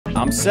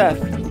I'm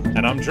Seth.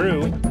 And I'm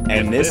Drew.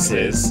 And this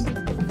is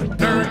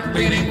Nerd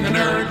Leading the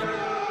Nerd.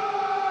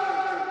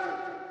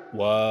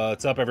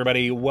 What's up,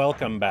 everybody?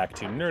 Welcome back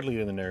to Nerd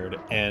Leading the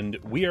Nerd. And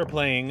we are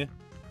playing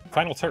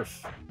Final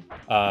Turf.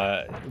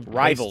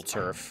 Rival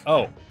Turf.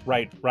 Oh,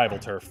 right. Rival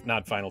Turf,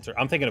 not Final Turf.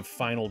 I'm thinking of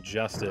Final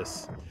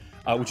Justice,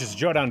 which is a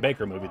Joe Don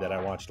Baker movie that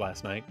I watched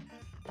last night.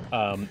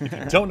 If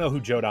you don't know who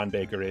Joe Don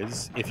Baker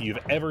is, if you've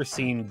ever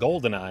seen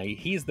GoldenEye,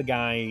 he's the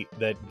guy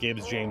that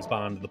gives James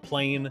Bond the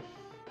plane,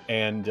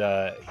 and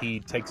he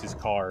takes his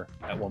car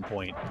at one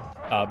point.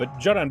 But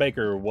Joe Don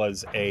Baker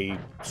was a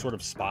sort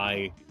of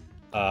spy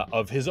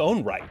of his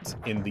own right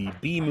in the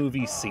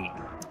B-movie scene.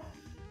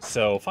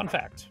 So, fun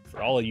fact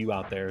for all of you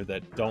out there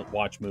that don't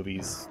watch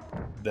movies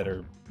that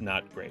are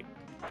not great.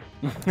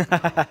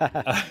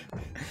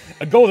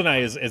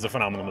 GoldenEye is a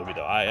phenomenal movie,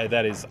 though.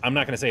 I'm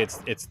not going to say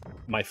it's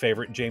my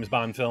favorite James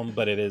Bond film,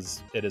 but it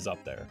is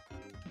up there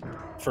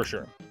for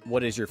sure.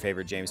 What is your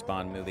favorite James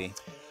Bond movie?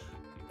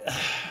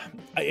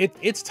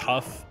 It's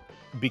tough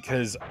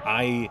because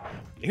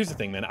here's the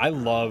thing, man. I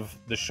love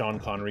the Sean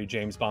Connery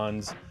James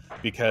Bonds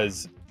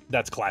because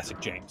that's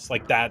classic James.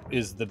 Like, that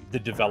is the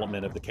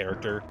development of the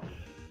character.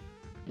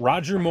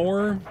 Roger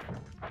Moore,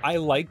 I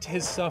liked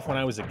his stuff when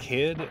I was a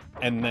kid,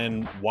 and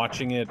then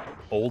watching it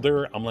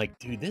older, I'm like,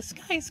 dude, this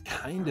guy's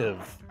kind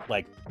of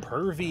like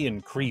pervy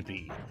and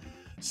creepy.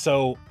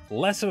 So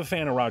less of a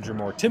fan of Roger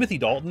Moore. Timothy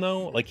Dalton,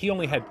 though, like, he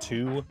only had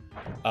two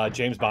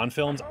James Bond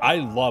films. I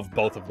love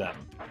both of them,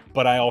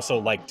 but I also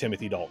like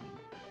Timothy Dalton.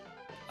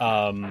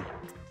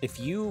 If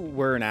you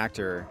were an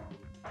actor,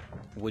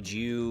 would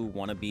you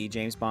want to be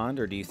James Bond,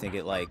 or do you think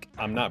it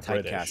I'm not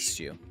British. Typecasts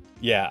you?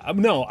 Yeah,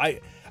 no,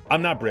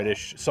 I'm not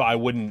British, so I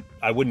wouldn't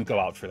go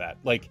out for that.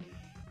 Like,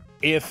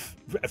 if,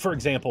 for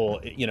example,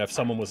 if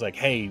someone was like,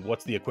 hey,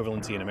 what's the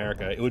equivalency in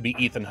America? It would be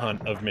Ethan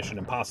Hunt of Mission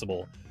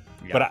Impossible.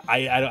 Yeah. But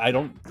I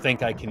don't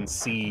think I can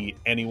see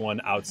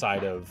anyone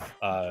outside of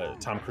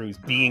Tom Cruise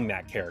being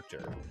that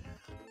character,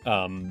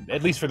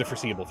 at least for the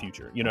foreseeable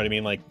future. You know what I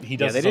mean? Like, he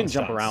does. Yeah, they didn't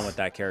jump around with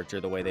that character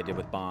the way they did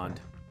with Bond.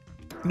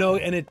 No,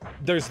 and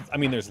there's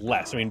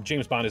less. I mean,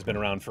 James Bond has been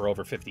around for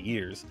over 50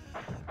 years.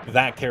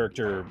 That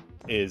character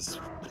is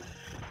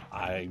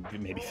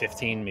maybe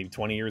 15, maybe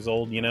 20 years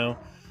old, No,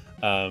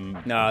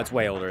 it's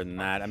way older than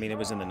that. I mean, it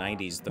was in the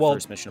 90s. The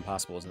first Mission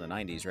Impossible was in the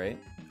 90s, right?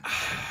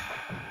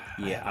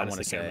 Yeah, I want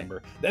to say. Can't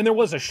remember. And there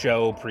was a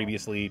show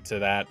previously to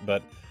that,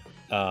 but...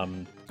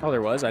 oh,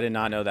 there was? I did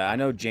not know that. I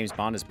know James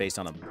Bond is based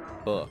on a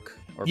book,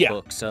 or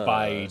books.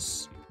 by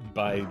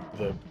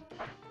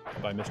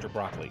Mr.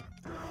 Broccoli.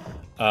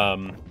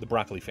 The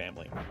Broccoli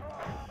family.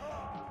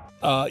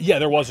 Yeah,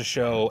 there was a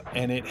show,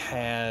 and it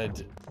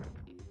had...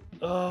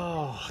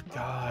 Oh,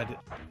 God.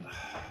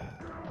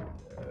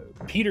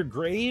 Peter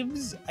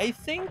Graves, I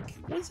think,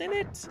 was in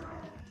it.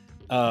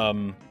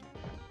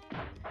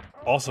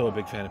 Also a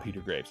big fan of Peter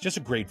Graves. Just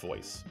a great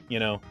voice,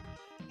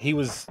 He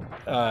was,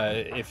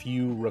 if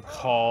you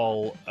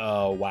recall,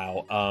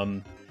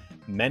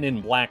 Men in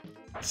Black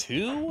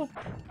 2,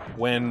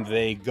 when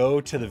they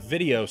go to the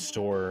video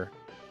store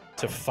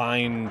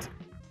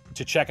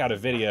to check out a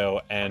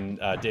video, and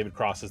David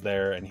Cross is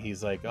there, and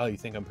he's like, oh, you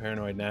think I'm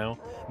paranoid now?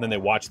 And then they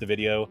watch the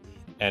video,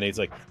 and he's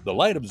like, the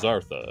light of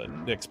Zartha,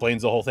 and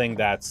explains the whole thing.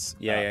 That's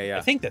yeah.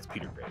 I think that's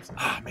Peter Graves.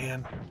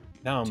 Man,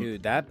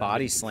 dude, that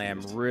body slam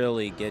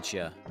really gets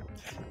you.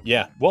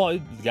 Yeah, well,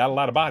 it got a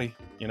lot of body,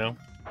 The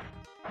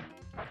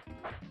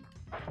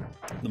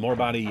more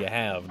body you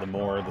have, the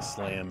more the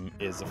slam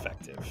is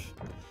effective.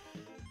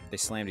 They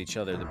slammed each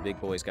other. The big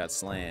boys got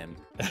slammed.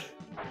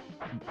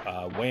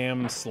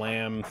 Wham,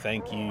 slam,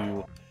 thank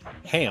you,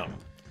 ham.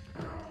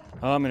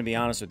 Oh, I'm going to be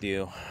honest with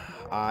you.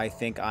 I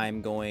think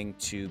I'm going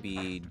to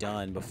be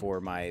done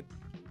before my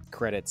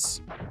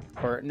credits,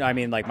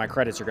 my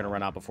credits are going to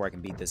run out before I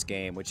can beat this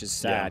game, which is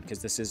sad because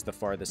this is the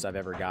farthest I've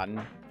ever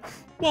gotten.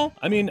 Well,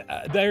 I mean,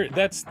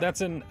 that's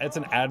an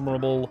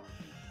admirable,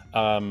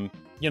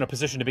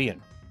 position to be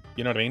in.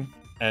 You know what I mean?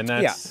 And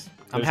that's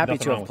I'm happy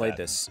to have played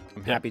this.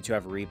 I'm happy to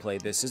have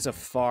replayed this. It's a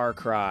far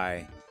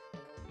cry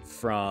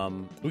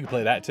from. We could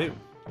play that too.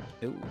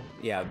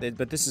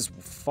 But this is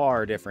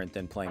far different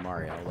than playing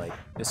Mario. Like,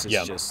 this is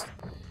just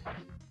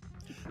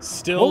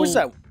still what was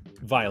that?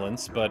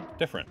 Violence, but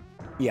different.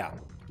 Yeah.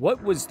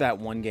 What was that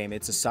one game?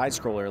 It's a side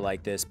scroller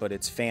like this, but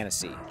it's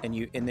fantasy, and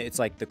it's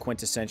like the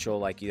quintessential.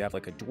 Like, you have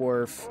like a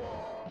dwarf.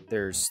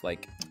 There's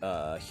like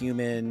a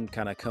human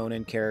kind of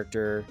Conan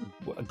character.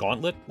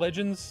 Gauntlet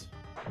Legends.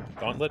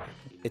 Gauntlet.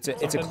 It's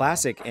a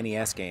classic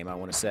NES game, I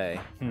want to say.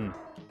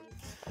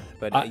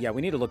 But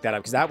we need to look that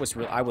up because that was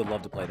real. I would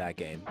love to play that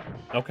game.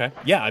 Okay.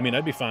 Yeah, I mean,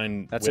 I'd be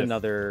fine. That's with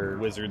another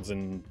Wizards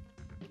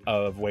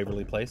of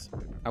Waverly Place.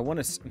 I want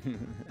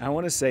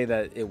to say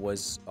that it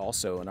was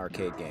also an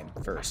arcade game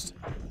first.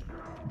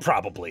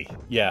 Probably.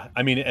 Yeah.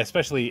 I mean,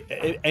 especially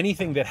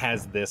anything that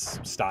has this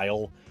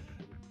style,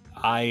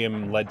 I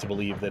am led to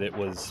believe that it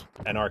was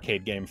an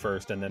arcade game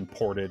first and then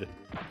ported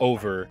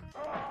over.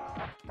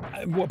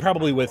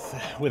 Probably with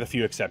a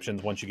few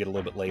exceptions once you get a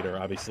little bit later.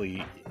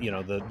 Obviously,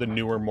 the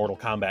newer Mortal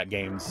Kombat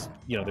games,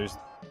 there's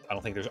I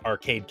don't think there's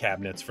arcade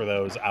cabinets for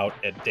those out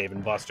at Dave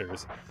and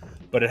Buster's,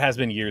 but it has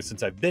been years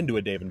since I've been to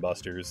a Dave and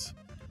Buster's.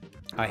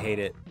 I hate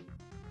it.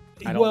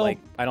 I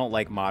don't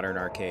like modern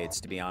arcades,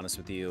 to be honest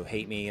with you.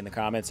 Hate me in the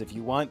comments if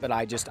you want, but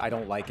I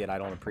don't like it. I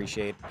don't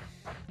appreciate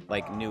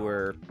like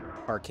newer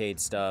arcade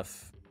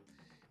stuff.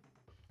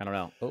 I don't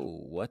know.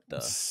 Oh, what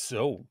the?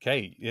 So,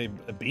 okay,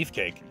 a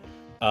beefcake.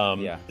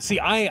 Yeah. See,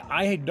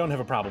 I don't have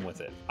a problem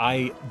with it.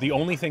 The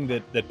only thing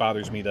that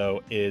bothers me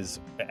though is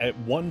at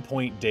one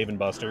point Dave and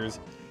Buster's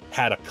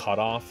had a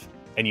cutoff,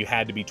 and you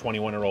had to be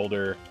 21 or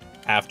older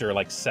after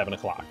like 7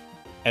 o'clock,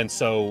 and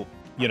so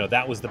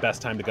that was the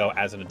best time to go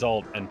as an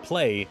adult and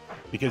play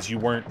because you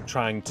weren't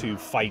trying to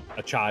fight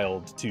a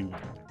child to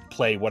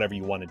play whatever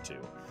you wanted to.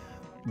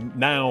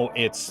 Now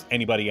it's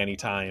anybody,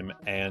 anytime,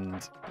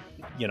 and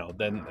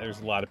then there's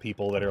a lot of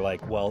people that are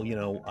like, well,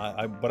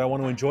 but I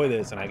want to enjoy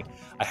this, and I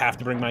have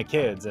to bring my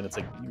kids, and it's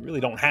like you really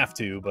don't have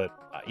to, but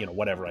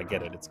whatever, I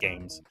get it. It's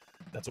games.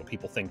 That's what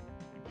people think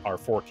are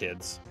for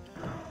kids.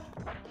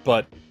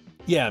 But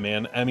yeah,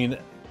 man. I mean,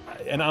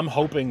 and I'm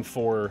hoping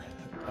for,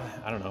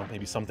 I don't know,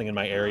 maybe something in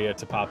my area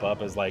to pop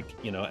up as like,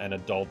 an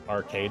adult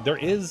arcade. There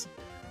is,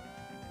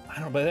 I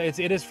don't know, but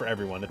it is for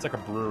everyone. It's like a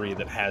brewery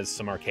that has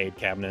some arcade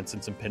cabinets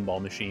and some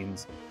pinball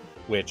machines,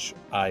 which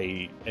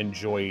I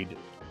enjoyed.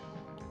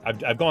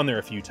 I've gone there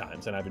a few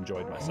times and I've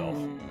enjoyed myself.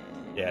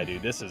 Yeah,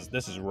 dude, this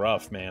is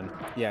rough, man.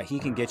 Yeah, he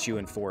can get you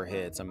in 4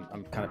 hits. I'm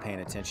kind of paying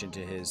attention to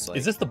his. Like,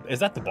 is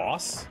that the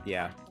boss?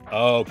 Yeah.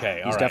 Oh,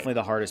 okay. He's definitely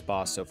the hardest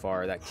boss so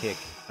far. That kick,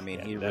 I mean,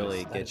 Yeah, he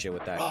really gets you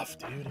with that. Rough,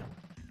 dude.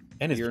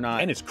 And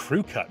his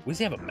crew cut. Does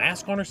he have a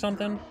mask on or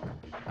something?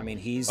 I mean,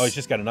 he's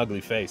just got an ugly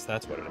face.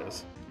 That's what it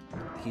is.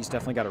 He's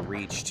definitely got a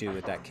reach too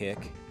with that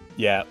kick.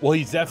 Yeah, well,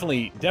 he's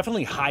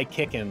definitely high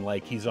kicking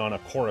like he's on a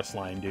chorus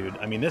line, dude.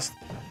 I mean, this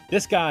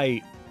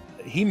guy,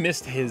 he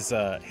missed his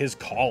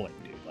calling,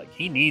 dude. Like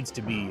he needs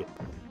to be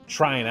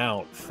trying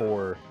out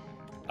for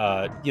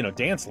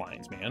dance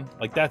lines, man.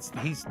 Like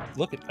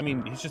look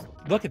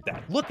at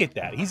that. Look at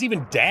that. He's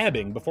even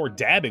dabbing before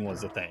dabbing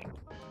was a thing.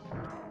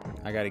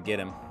 I got to get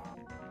him.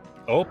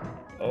 Oh.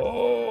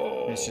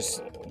 It's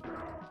just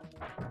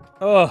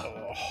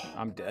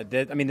I'm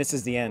dead. I mean, this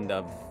is the end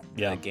of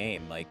the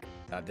game. Like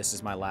this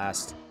is my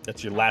last.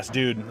 That's your last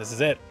dude. This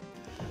is it.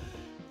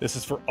 This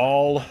is for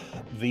all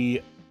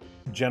the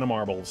Jenna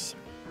marbles.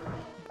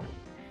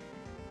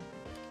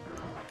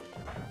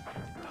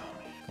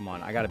 Come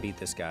on, I gotta beat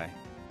this guy.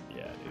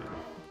 Yeah, dude.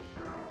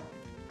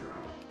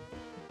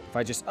 If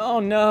I just, oh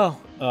no,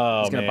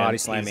 oh, he's gonna man. body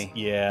slam me.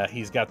 Yeah,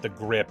 he's got the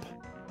grip.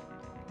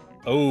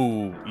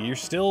 Oh, you're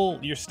still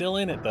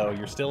in it though.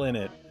 You're still in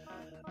it.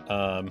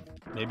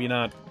 Maybe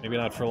not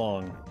for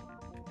long.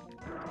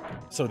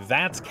 So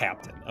that's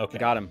Captain. Okay.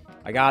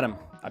 I got him.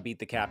 I beat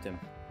the captain.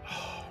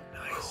 Oh,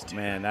 nice. Dude.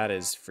 Man, that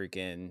is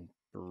freaking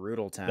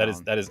brutal town. That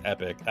is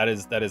epic. That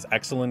is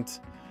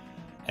excellent.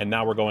 And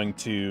now we're going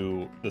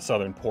to the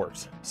southern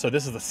port. So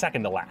this is the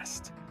second to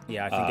last.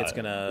 Yeah, I think it's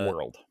gonna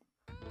world.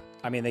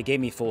 I mean, they gave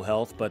me full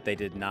health, but they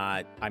did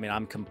not. I mean,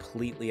 I'm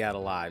completely out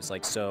of lives.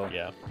 Like, so.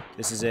 Yeah.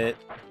 This is it.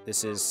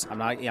 I'm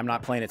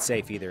not playing it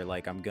safe either.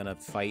 Like, I'm gonna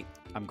fight.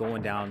 I'm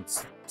going down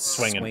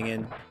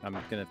swinging. I'm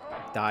gonna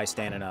die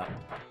standing up.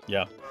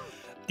 Yeah.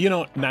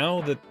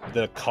 Now that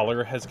the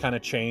color has kind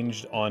of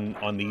changed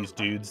on these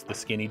dudes, the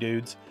skinny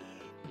dudes,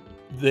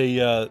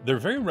 they're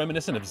very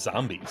reminiscent of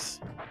zombies,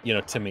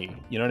 to me.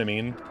 You know what I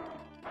mean?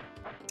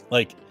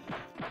 Like,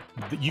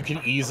 you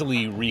can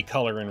easily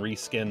recolor and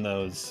reskin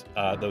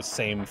those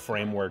same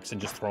frameworks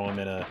and just throw them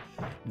in a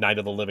Night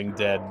of the Living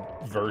Dead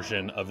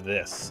version of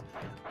this.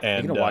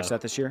 And you gonna watch that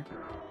this year?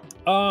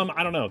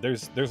 I don't know.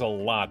 There's a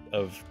lot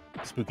of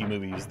spooky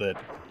movies that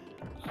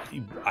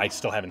I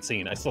still haven't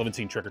seen. I still haven't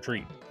seen Trick or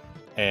Treat,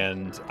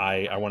 and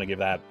I want to give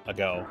that a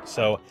go.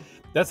 So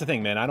that's the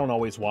thing, man. I don't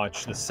always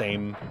watch the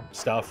same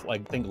stuff.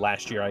 Like, I think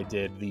last year I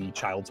did the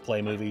Child's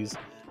Play movies.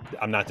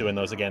 I'm not doing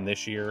those again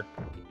this year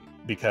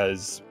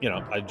because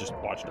I just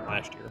watched them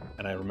last year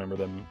and I remember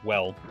them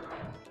well.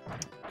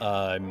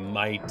 I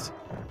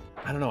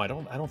don't know. I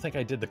don't think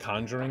I did the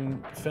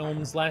Conjuring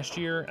films last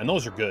year, and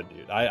those are good,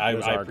 dude. I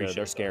appreciate good.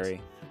 They're those.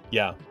 scary.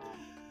 Yeah.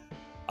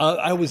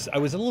 I was a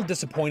little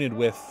disappointed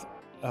with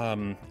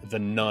The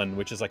Nun,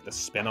 which is like the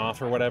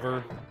spin-off or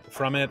whatever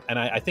from it, and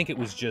I think it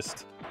was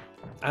just,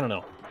 I don't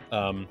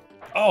know.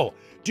 Oh,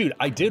 dude,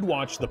 I did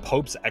watch The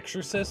Pope's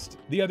Exorcist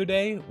the other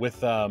day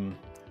with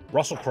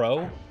Russell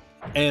Crowe,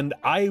 and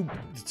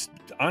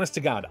honest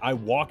to God, I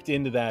walked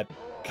into that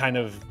kind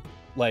of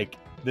like,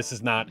 this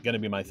is not going to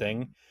be my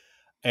thing.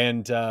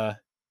 And, dude,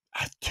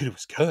 it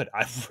was good.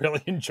 I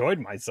really enjoyed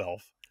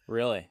myself.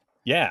 Really?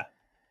 Yeah.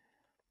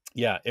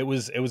 Yeah, it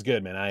was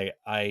good, man.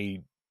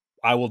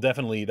 I will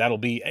definitely, that'll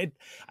be it.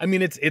 I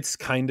mean, it's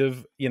kind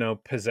of,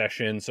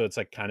 possession. So it's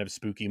like kind of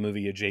spooky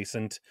movie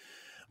adjacent,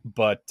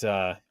 but,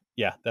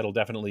 yeah, that'll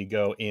definitely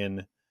go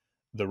in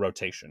the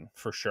rotation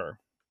for sure.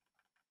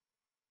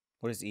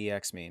 What does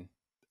EX mean?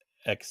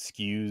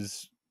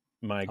 Excuse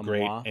my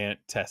great Aunt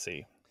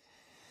Tessie.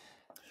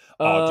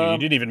 Dude, you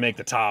didn't even make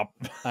the top.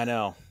 I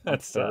know.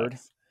 That's third.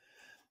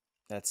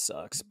 That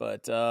sucks.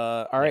 But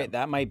all right,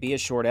 that might be a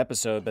short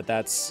episode, but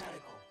that's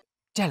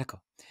Jellicle.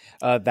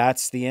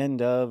 That's the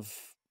end of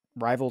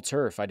Rival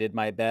Turf. I did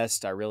my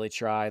best. I really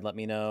tried. Let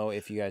me know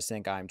if you guys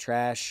think I'm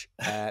trash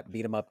at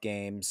beat 'em up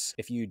games.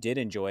 If you did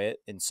enjoy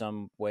it in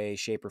some way,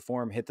 shape, or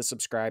form, hit the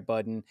subscribe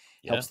button.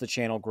 Helps the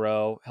channel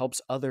grow.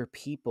 Helps other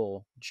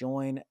people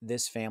join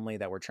this family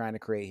that we're trying to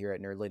create here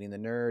at Nerd Leading the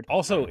Nerd.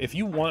 Also, if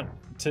you want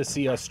to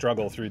see us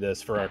struggle through this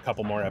for a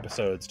couple more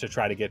episodes to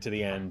try to get to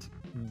the end,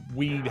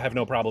 we have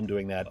no problem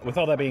doing that. With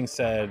all that being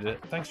said,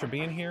 thanks for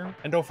being here,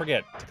 and don't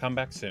forget to come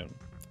back soon.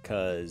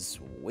 Because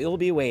we'll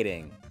be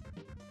waiting.